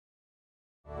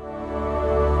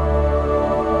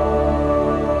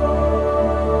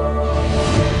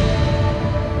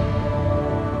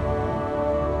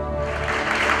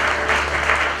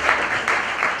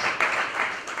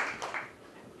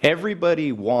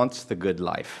Everybody wants the good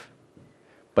life,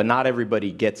 but not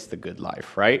everybody gets the good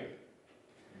life, right?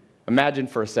 Imagine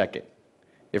for a second,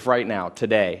 if right now,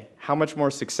 today, how much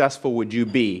more successful would you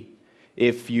be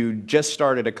if you just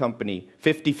started a company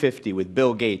 50-50 with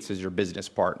Bill Gates as your business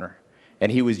partner,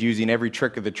 and he was using every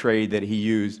trick of the trade that he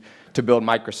used to build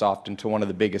Microsoft into one of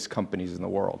the biggest companies in the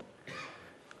world?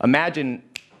 Imagine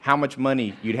how much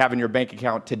money you'd have in your bank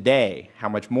account today, how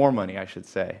much more money, I should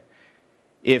say,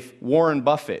 if Warren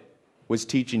Buffett was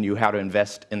teaching you how to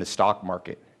invest in the stock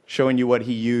market, showing you what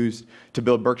he used to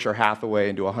build Berkshire Hathaway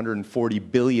into a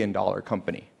 $140 billion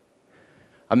company.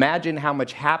 Imagine how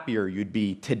much happier you'd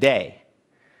be today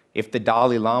if the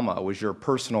Dalai Lama was your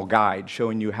personal guide,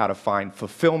 showing you how to find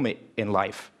fulfillment in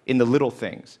life, in the little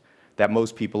things that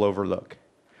most people overlook.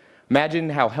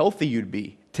 Imagine how healthy you'd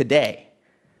be today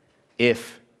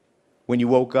if, when you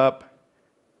woke up,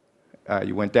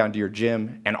 you went down to your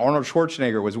gym, and Arnold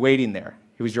Schwarzenegger was waiting there.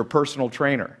 He was your personal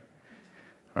trainer,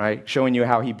 right? Showing you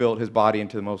how he built his body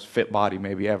into the most fit body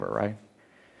maybe ever, right?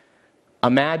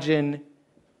 Imagine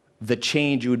the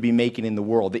change you would be making in the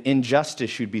world, the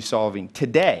injustice you'd be solving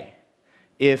today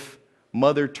if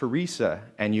Mother Teresa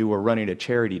and you were running a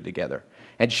charity together,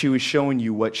 and she was showing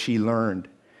you what she learned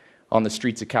on the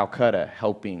streets of Calcutta,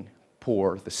 helping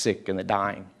poor, the sick, and the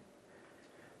dying.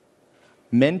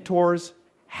 Mentors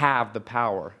have the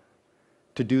power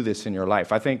to do this in your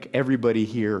life. I think everybody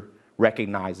here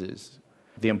recognizes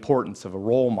the importance of a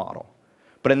role model.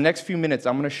 But in the next few minutes,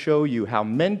 I'm going to show you how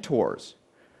mentors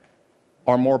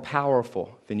are more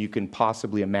powerful than you can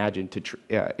possibly imagine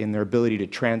in their ability to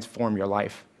transform your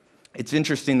life. It's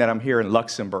interesting that I'm here in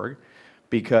Luxembourg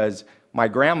because my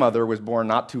grandmother was born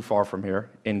not too far from here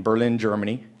in Berlin,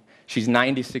 Germany. She's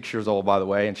 96 years old, by the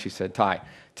way, and she said, "Tai,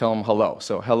 tell them hello."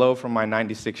 So hello from my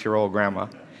 96-year-old grandma.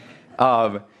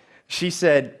 She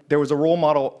said there was a role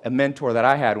model, a mentor that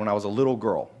I had when I was a little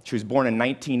girl. She was born in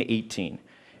 1918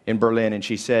 in Berlin, and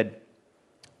she said,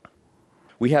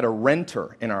 we had a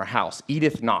renter in our house,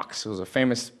 Edith Knox, who was a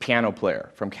famous piano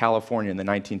player from California in the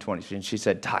 1920s. And she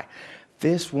said, "Tai,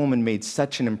 this woman made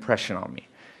such an impression on me."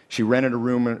 She rented a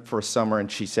room for a summer,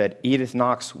 and she said, Edith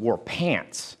Knox wore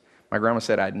pants. My grandma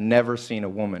said, I'd never seen a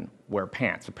woman wear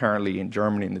pants. Apparently in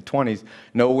Germany in the 20s,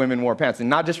 no women wore pants. And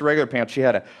not just regular pants, she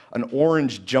had an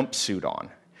orange jumpsuit on.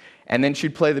 And then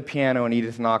she'd play the piano, and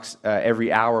Edith Knox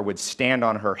every hour would stand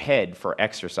on her head for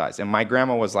exercise. And my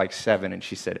grandma was like 7, and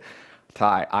she said,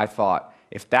 "Tai, I thought,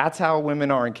 if that's how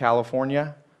women are in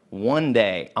California, one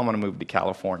day I'm going to move to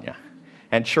California."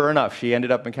 And sure enough, she ended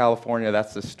up in California.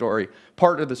 That's the story,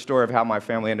 part of the story of how my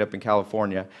family ended up in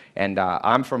California. And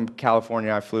I'm from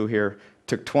California. I flew here.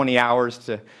 Took 20 hours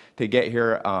to get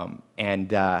here.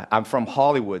 And I'm from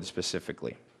Hollywood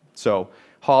specifically. So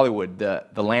Hollywood,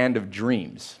 the land of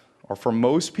dreams. Or for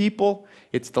most people,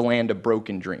 it's the land of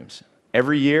broken dreams.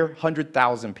 Every year,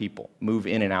 100,000 people move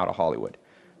in and out of Hollywood.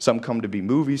 Some come to be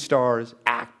movie stars,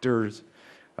 actors,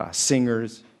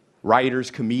 singers, writers,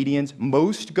 comedians.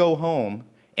 Most go home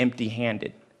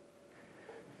empty-handed.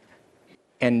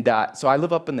 And so I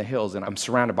live up in the hills, and I'm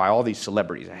surrounded by all these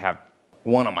celebrities. I have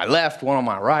one on my left, one on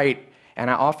my right,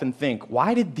 and I often think,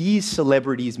 why did these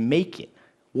celebrities make it?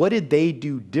 What did they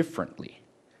do differently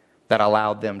that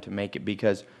allowed them to make it?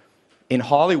 Because in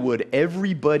Hollywood,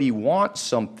 everybody wants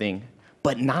something,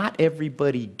 but not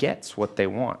everybody gets what they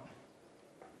want.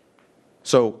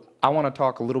 So I want to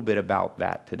talk a little bit about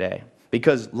that today.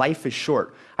 Because life is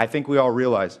short. I think we all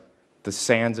realize the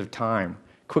sands of time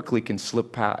quickly can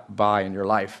slip by in your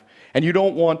life. And you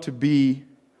don't want to be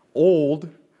old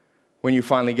when you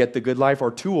finally get the good life,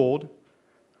 or too old,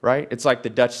 right? It's like the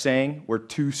Dutch saying, we're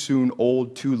too soon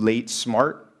old, too late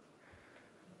smart.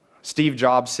 Steve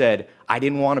Jobs said, I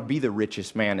didn't want to be the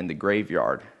richest man in the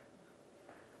graveyard.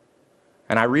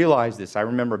 And I realized this. I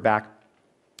remember back,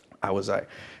 I was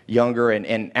younger,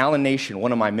 and Alan Nation,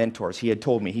 one of my mentors, he had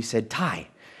told me, he said, Tai,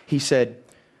 he said,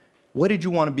 what did you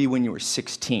want to be when you were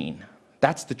 16?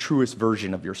 That's the truest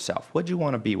version of yourself. What did you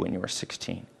want to be when you were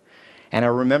 16? And I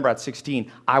remember at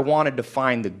 16, I wanted to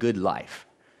find the good life.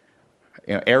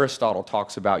 You know, Aristotle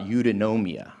talks about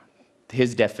eudaimonia,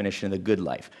 his definition of the good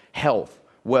life. Health,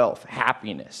 wealth,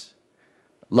 happiness,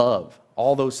 love,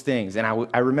 all those things. And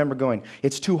I remember going,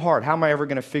 it's too hard. How am I ever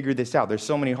going to figure this out? There's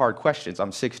so many hard questions.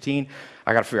 I'm 16.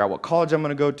 I got to figure out what college I'm going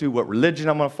to go to, what religion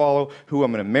I'm going to follow, who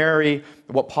I'm going to marry,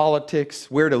 what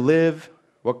politics, where to live,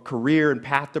 what career and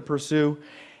path to pursue.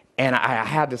 And I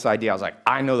had this idea. I was like,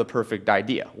 I know the perfect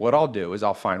idea. What I'll do is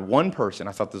I'll find one person.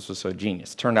 I thought this was so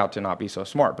genius. Turned out to not be so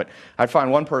smart. But I'd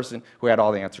find one person who had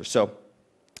all the answers. So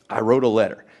I wrote a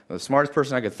letter. The smartest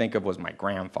person I could think of was my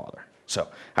grandfather. So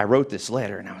I wrote this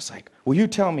letter, and I was like, will you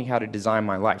tell me how to design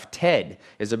my life? TED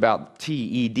is about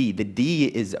T-E-D. The D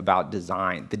is about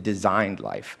design, the designed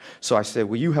life. So I said,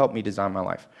 will you help me design my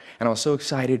life? And I was so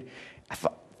excited.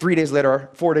 4 days later,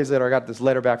 I got this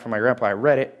letter back from my grandpa. I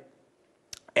read it,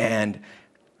 and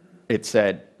it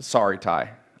said, sorry, Tai,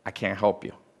 I can't help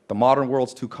you. The modern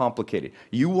world's too complicated.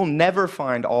 You will never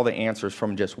find all the answers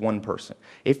from just one person.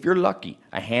 If you're lucky,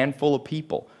 a handful of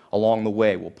people along the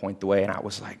way will point the way. And I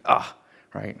was like,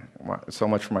 right? So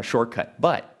much for my shortcut.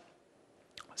 But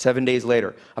 7 days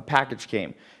later, a package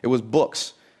came. It was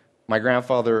books. My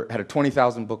grandfather had a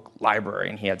 20,000 book library,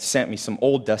 and he had sent me some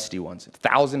old dusty ones,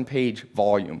 1,000-page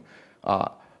volume,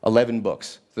 11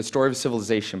 books. The Story of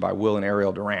Civilization by Will and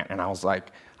Ariel Durant. And I was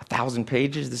like, 1,000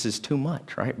 pages? This is too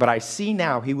much, right? But I see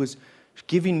now he was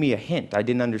giving me a hint. I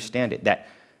didn't understand it, that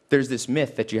there's this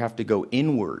myth that you have to go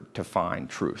inward to find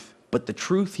truth. But the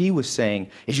truth he was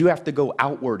saying is you have to go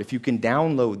outward. If you can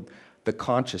download the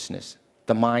consciousness,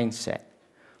 the mindset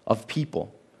of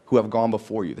people who have gone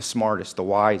before you, the smartest, the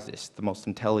wisest, the most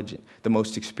intelligent, the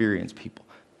most experienced people,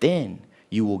 then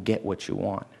you will get what you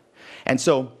want. And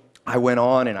so I went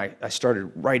on and I started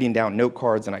writing down note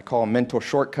cards, and I call them mental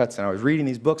shortcuts, and I was reading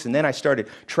these books, and then I started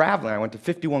traveling. I went to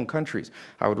 51 countries.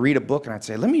 I would read a book and I'd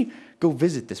say, let me go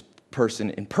visit this person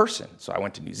in person. So I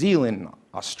went to New Zealand,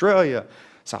 Australia,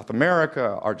 South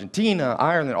America, Argentina,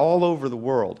 Ireland, all over the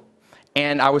world.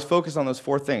 And I was focused on those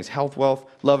 4 things: health, wealth,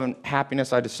 love, and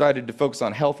happiness. I decided to focus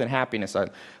on health and happiness. I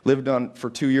lived for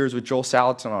 2 years with Joel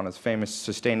Salatin on his famous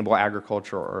sustainable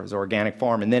agriculture, or his organic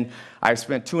farm. And then I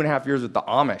spent 2.5 years with the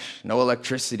Amish, no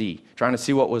electricity, trying to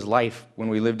see what was life when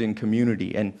we lived in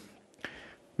community. And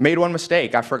made one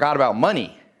mistake. I forgot about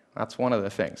money. That's one of the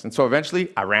things. And so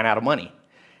eventually I ran out of money.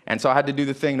 And so I had to do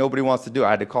the thing nobody wants to do. I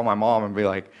had to call my mom and be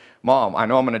like, Mom, I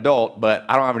know I'm an adult, but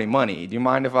I don't have any money. Do you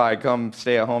mind if I come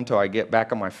stay at home till I get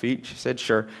back on my feet? She said,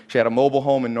 sure. She had a mobile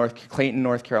home in Clayton,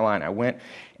 North Carolina. I went,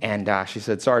 and she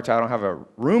said, sorry, Ty, I don't have a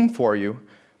room for you,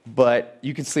 but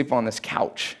you can sleep on this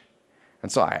couch.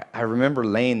 And so I remember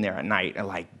laying there at night and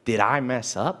like, did I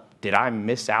mess up? Did I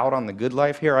miss out on the good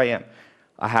life? Here I am.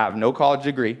 I have no college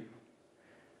degree.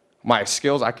 My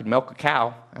skills, I could milk a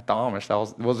cow at the Amish.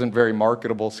 That wasn't a very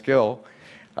marketable skill.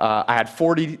 I had like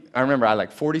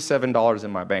 $47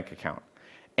 in my bank account.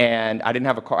 And I didn't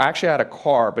have a car. I actually had a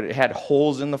car, but it had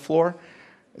holes in the floor.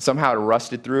 Somehow it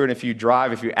rusted through, and if you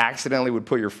accidentally would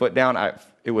put your foot down,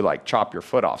 it would like chop your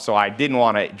foot off. So I didn't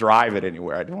want to drive it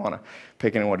anywhere. I didn't want to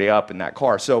pick anybody up in that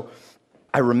car. So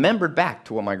I remembered back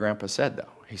to what my grandpa said, though.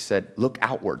 He said, look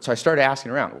outward. So I started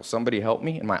asking around, will somebody help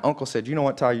me? And my uncle said, you know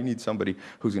what, Ty, you need somebody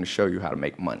who's going to show you how to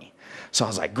make money. So I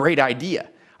was like, great idea.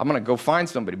 I'm going to go find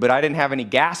somebody. But I didn't have any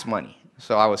gas money.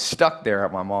 So I was stuck there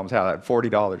at my mom's house. I had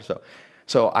 $40.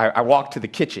 So I walked to the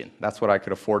kitchen. That's what I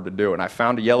could afford to do. And I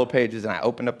found a Yellow Pages, and I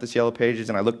opened up this Yellow Pages,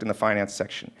 and I looked in the finance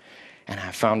section. And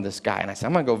I found this guy, and I said,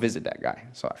 I'm going to go visit that guy.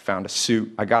 So I found a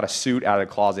suit. I got a suit out of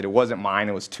the closet. It wasn't mine.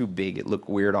 It was too big. It looked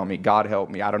weird on me. God help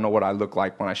me. I don't know what I looked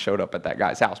like when I showed up at that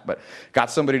guy's house. But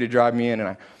got somebody to drive me in,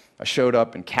 and I showed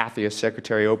up, and Kathy, his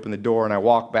secretary, opened the door, and I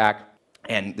walked back,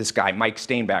 and this guy, Mike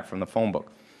Stainback from the phone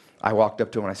book, I walked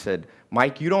up to him, and I said,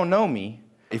 Mike, you don't know me.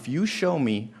 If you show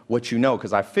me what you know,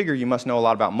 because I figure you must know a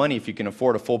lot about money if you can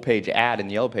afford a full-page ad in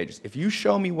the Yellow Pages. If you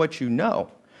show me what you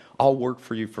know, I'll work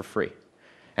for you for free.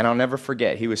 And I'll never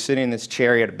forget, he was sitting in this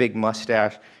chair, he had a big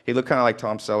mustache. He looked kind of like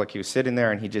Tom Selleck. He was sitting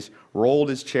there, and he just rolled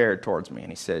his chair towards me,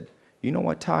 and he said, you know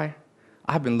what, Ty?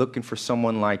 I've been looking for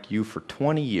someone like you for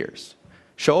 20 years.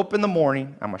 Show up in the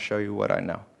morning, I'm going to show you what I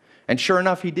know. And sure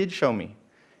enough, he did show me.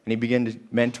 And he began to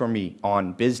mentor me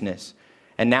on business.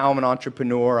 And now I'm an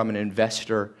entrepreneur, I'm an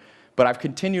investor. But I've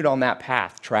continued on that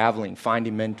path, traveling,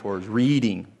 finding mentors,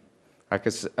 reading.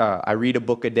 I read a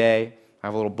book a day. I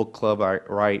have a little book club I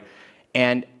write.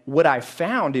 And what I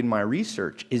found in my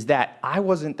research is that I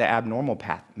wasn't the abnormal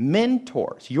path.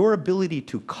 Mentors, your ability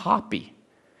to copy,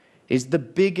 is the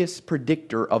biggest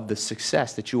predictor of the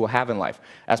success that you will have in life.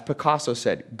 As Picasso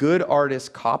said, good artists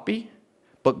copy,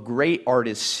 but great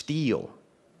artists steal,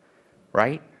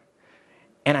 right?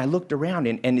 And I looked around,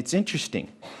 and it's interesting.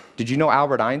 Did you know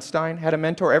Albert Einstein had a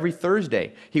mentor? Every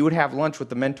Thursday, he would have lunch with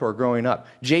the mentor growing up.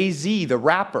 Jay-Z, the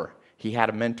rapper, he had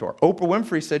a mentor. Oprah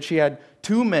Winfrey said she had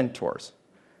 2 mentors.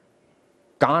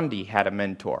 Gandhi had a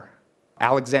mentor.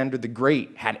 Alexander the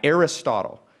Great had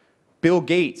Aristotle. Bill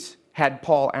Gates had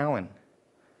Paul Allen.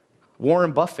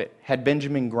 Warren Buffett had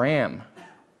Benjamin Graham.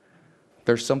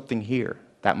 There's something here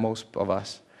that most of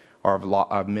us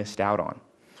have missed out on.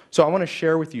 So I want to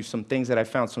share with you some things that I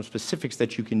found, some specifics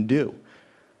that you can do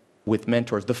with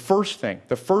mentors. The first thing,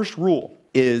 the first rule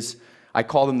is I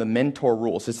call them the mentor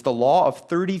rules. It's the law of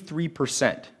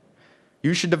 33%.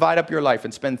 You should divide up your life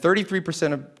and spend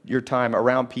 33% of your time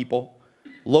around people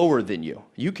lower than you.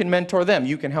 You can mentor them,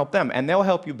 you can help them, and they'll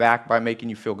help you back by making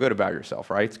you feel good about yourself,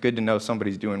 right? It's good to know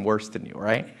somebody's doing worse than you,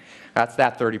 right? That's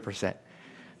that 30%.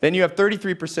 Then you have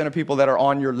 33% of people that are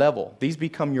on your level. These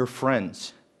become your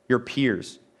friends, your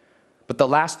peers. But the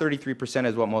last 33%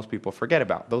 is what most people forget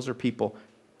about. Those are people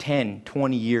 10,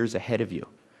 20 years ahead of you.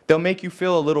 They'll make you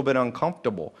feel a little bit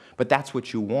uncomfortable, but that's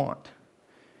what you want.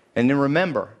 And then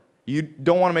remember, you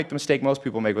don't want to make the mistake most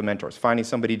people make with mentors, finding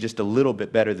somebody just a little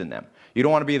bit better than them. You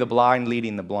don't want to be the blind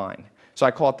leading the blind. So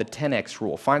I call it the 10x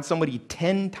rule. Find somebody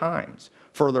 10 times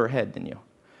further ahead than you.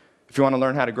 If you want to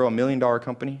learn how to grow $1 million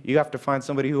company, you have to find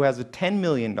somebody who has a $10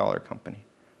 million company.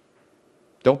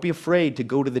 Don't be afraid to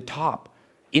go to the top.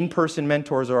 In-person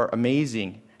mentors are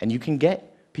amazing, and you can get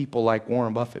people like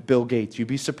Warren Buffett, Bill Gates. You'd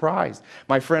be surprised.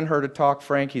 My friend heard a talk,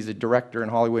 Frank, he's a director in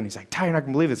Hollywood, and he's like, Tai, you're not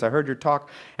going to believe this. I heard your talk,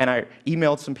 and I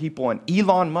emailed some people, and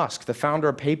Elon Musk, the founder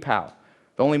of PayPal,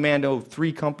 the only man to own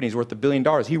 3 companies worth $1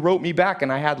 billion, he wrote me back,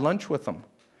 and I had lunch with him.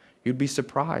 You'd be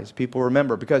surprised. People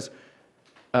remember, because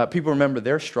people remember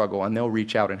their struggle, and they'll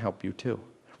reach out and help you too.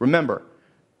 Remember,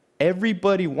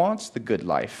 everybody wants the good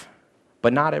life,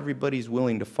 but not everybody's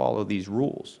willing to follow these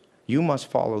rules. You must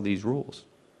follow these rules.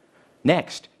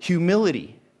 Next,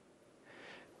 humility.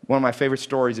 One of my favorite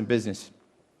stories in business,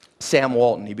 Sam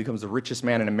Walton, he becomes the richest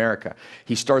man in America.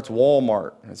 He starts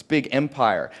Walmart, this big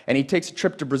empire, and he takes a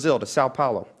trip to Brazil, to Sao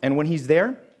Paulo. And when he's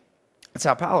there, at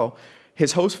Sao Paulo,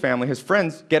 his host family, his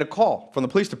friends, get a call from the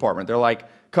police department. They're like,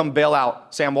 come bail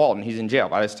out Sam Walton. He's in jail.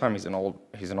 By this time, he's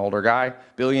an older guy,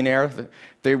 billionaire.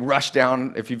 They rush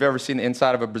down. If you've ever seen the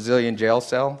inside of a Brazilian jail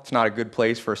cell, it's not a good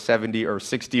place for a 70 or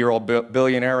 60-year-old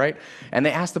billionaire, right? And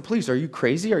they ask the police, are you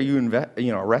crazy? Are you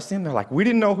arresting him? They're like, we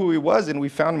didn't know who he was, and we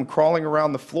found him crawling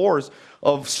around the floors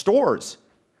of stores.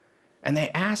 And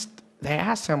they asked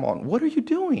Sam Walton, what are you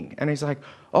doing? And he's like,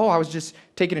 oh, I was just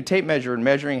taking a tape measure and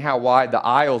measuring how wide the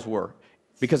aisles were,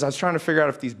 because I was trying to figure out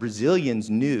if these Brazilians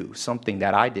knew something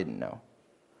that I didn't know.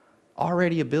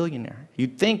 Already a billionaire.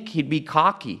 You'd think he'd be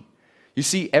cocky. You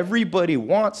see, everybody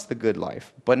wants the good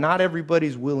life, but not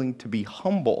everybody's willing to be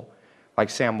humble like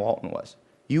Sam Walton was.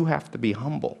 You have to be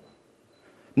humble.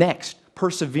 Next,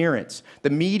 perseverance.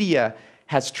 The media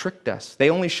has tricked us.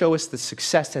 They only show us the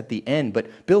success at the end,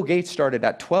 but Bill Gates started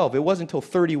at 12. It wasn't until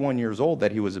 31 years old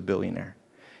that he was a billionaire.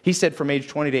 He said from age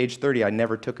 20 to age 30, I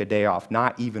never took a day off,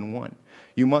 not even one.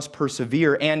 You must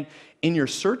persevere, and in your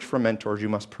search for mentors, you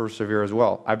must persevere as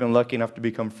well. I've been lucky enough to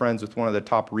become friends with one of the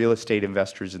top real estate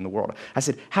investors in the world. I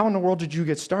said, how in the world did you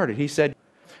get started? He said,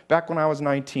 back when I was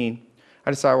 19,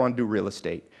 I decided I wanted to do real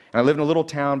estate. And I lived in a little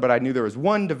town, but I knew there was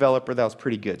one developer that was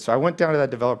pretty good. So I went down to that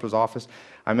developer's office.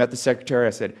 I met the secretary.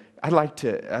 I said, I'd like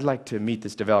to meet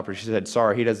this developer. She said,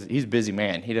 sorry, he's a busy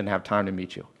man. He didn't have time to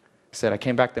meet you. I said, I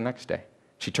came back the next day.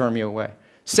 She turned me away.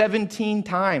 17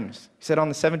 times. He said on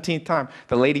the 17th time,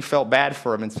 the lady felt bad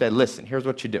for him and said, listen, here's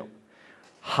what you do.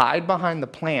 Hide behind the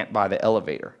plant by the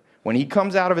elevator. When he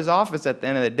comes out of his office at the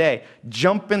end of the day,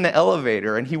 jump in the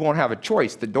elevator and he won't have a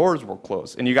choice. The doors will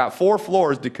close. And you got 4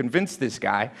 floors to convince this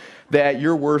guy that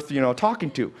you're worth,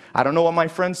 talking to. I don't know what my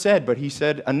friend said, but he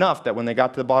said enough that when they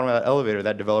got to the bottom of the elevator,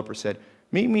 that developer said,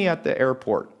 meet me at the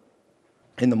airport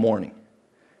in the morning.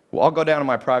 Well, I'll go down in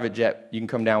my private jet. You can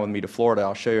come down with me to Florida.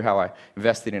 I'll show you how I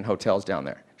invested in hotels down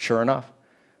there. Sure enough,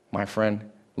 my friend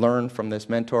learned from this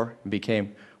mentor and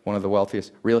became one of the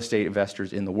wealthiest real estate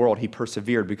investors in the world. He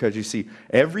persevered because, you see,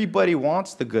 everybody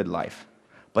wants the good life,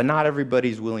 but not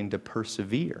everybody's willing to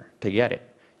persevere to get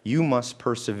it. You must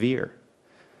persevere.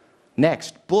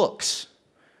 Next, books.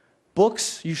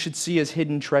 Books you should see as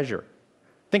hidden treasure.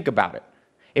 Think about it.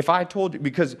 If I told you,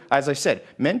 because as I said,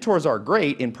 mentors are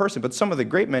great in person, but some of the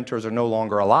great mentors are no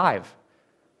longer alive.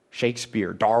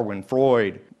 Shakespeare, Darwin,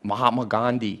 Freud, Mahatma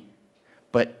Gandhi.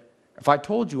 But if I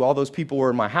told you all those people were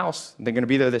in my house, they're going to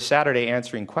be there this Saturday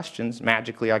answering questions,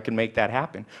 magically I can make that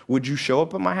happen. Would you show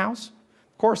up at my house?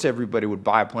 Of course everybody would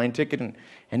buy a plane ticket and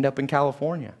end up in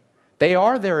California. They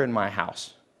are there in my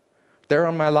house. They're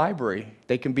in my library.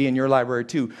 They can be in your library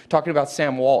too. Talking about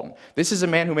Sam Walton. This is a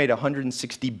man who made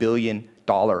 $160 billion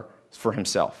for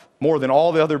himself. More than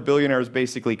all the other billionaires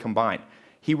basically combined.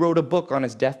 He wrote a book on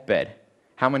his deathbed.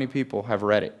 How many people have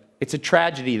read it? It's a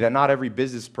tragedy that not every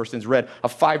business person's read a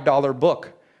 $5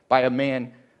 book by a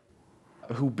man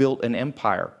who built an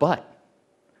empire. But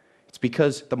it's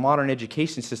because the modern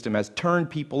education system has turned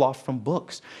people off from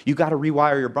books. You got to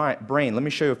rewire your brain. Let me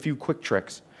show you a few quick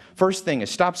tricks. First thing is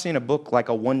stop seeing a book like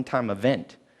a one-time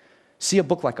event. See a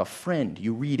book like a friend.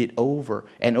 You read it over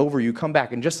and over. You come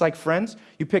back. And just like Friends,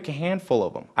 you pick a handful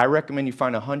of them. I recommend you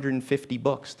find 150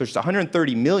 books. There's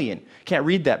 130 million. Can't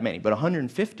read that many, but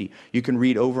 150 you can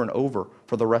read over and over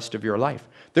for the rest of your life.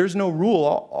 There's no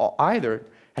rule either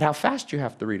at how fast you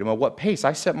have to read them, at what pace.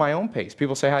 I set my own pace.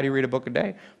 People say, how do you read a book a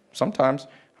day? Sometimes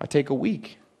I take a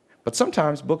week. But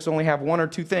sometimes books only have one or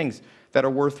two things that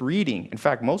are worth reading. In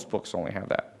fact, most books only have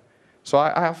that. So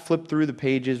I flip through the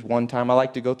pages one time. I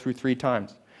like to go through 3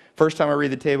 times. First time I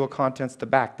read the table of contents, the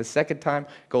back. The second time,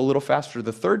 go a little faster.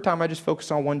 The third time, I just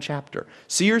focus on one chapter.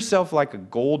 See yourself like a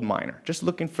gold miner, just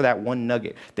looking for that one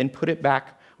nugget. Then put it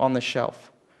back on the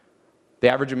shelf. The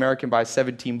average American buys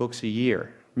 17 books a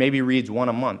year, maybe reads 1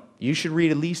 a month. You should read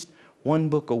at least 1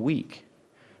 book a week.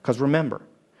 Because remember,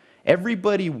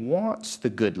 everybody wants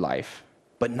the good life,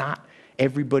 but not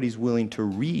everybody's willing to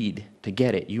read to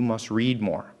get it. You must read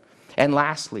more. And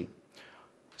lastly,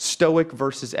 Stoic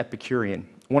versus Epicurean.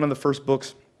 One of the first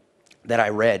books that I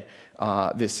read,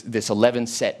 this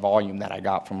 11-set volume that I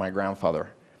got from my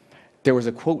grandfather, there was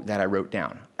a quote that I wrote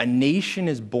down. A nation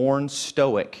is born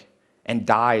Stoic and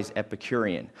dies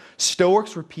Epicurean.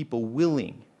 Stoics were people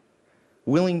willing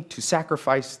to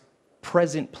sacrifice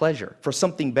present pleasure for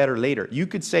something better later. You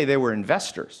could say they were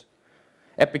investors.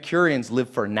 Epicureans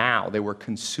lived for now. They were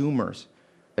consumers.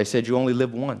 They said you only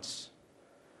live once.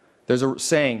 There's a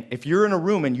saying, if you're in a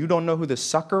room and you don't know who the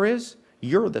sucker is,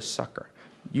 you're the sucker.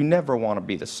 You never want to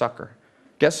be the sucker.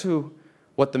 Guess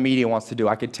what the media wants to do?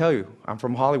 I could tell you, I'm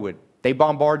from Hollywood. They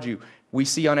bombard you. We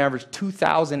see on average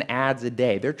 2,000 ads a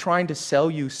day. They're trying to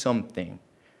sell you something.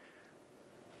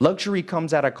 Luxury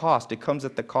comes at a cost. It comes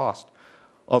at the cost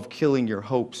of killing your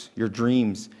hopes, your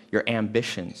dreams, your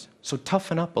ambitions. So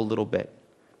toughen up a little bit.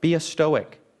 Be a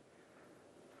Stoic.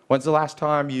 When's the last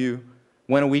time you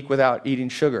went a week without eating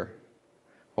sugar?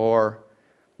 Or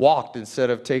walked instead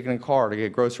of taking a car to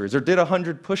get groceries? Or did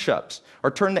 100 push-ups?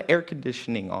 Or turned the air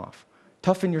conditioning off?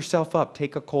 Toughen yourself up.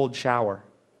 Take a cold shower.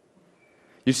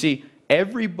 You see,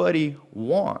 everybody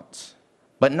wants,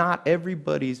 but not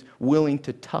everybody's willing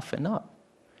to toughen up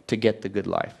to get the good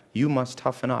life. You must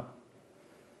toughen up.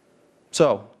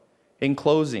 So, in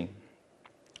closing,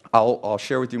 I'll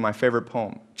share with you my favorite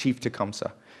poem, Chief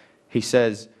Tecumseh. He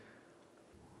says,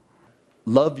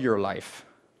 love your life,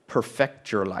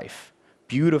 perfect your life,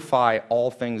 beautify all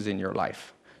things in your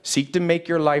life. Seek to make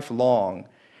your life long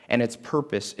and its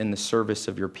purpose in the service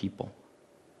of your people.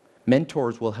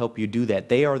 Mentors will help you do that.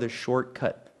 They are the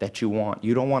shortcut that you want.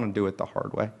 You don't want to do it the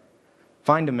hard way.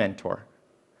 Find a mentor.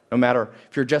 No matter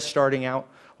if you're just starting out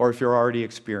or if you're already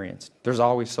experienced, there's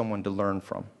always someone to learn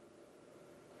from.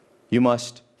 You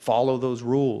must follow those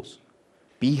rules.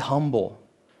 Be humble.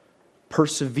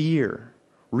 Persevere.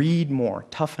 Read more.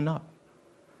 Toughen up.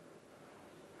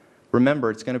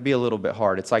 Remember, it's going to be a little bit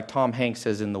hard. It's like Tom Hanks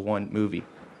says in the one movie.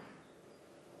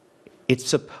 It's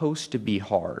supposed to be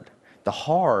hard. The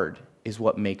hard is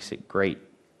what makes it great.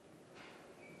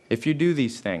 If you do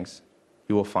these things,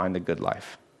 you will find the good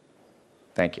life.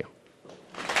 Thank you.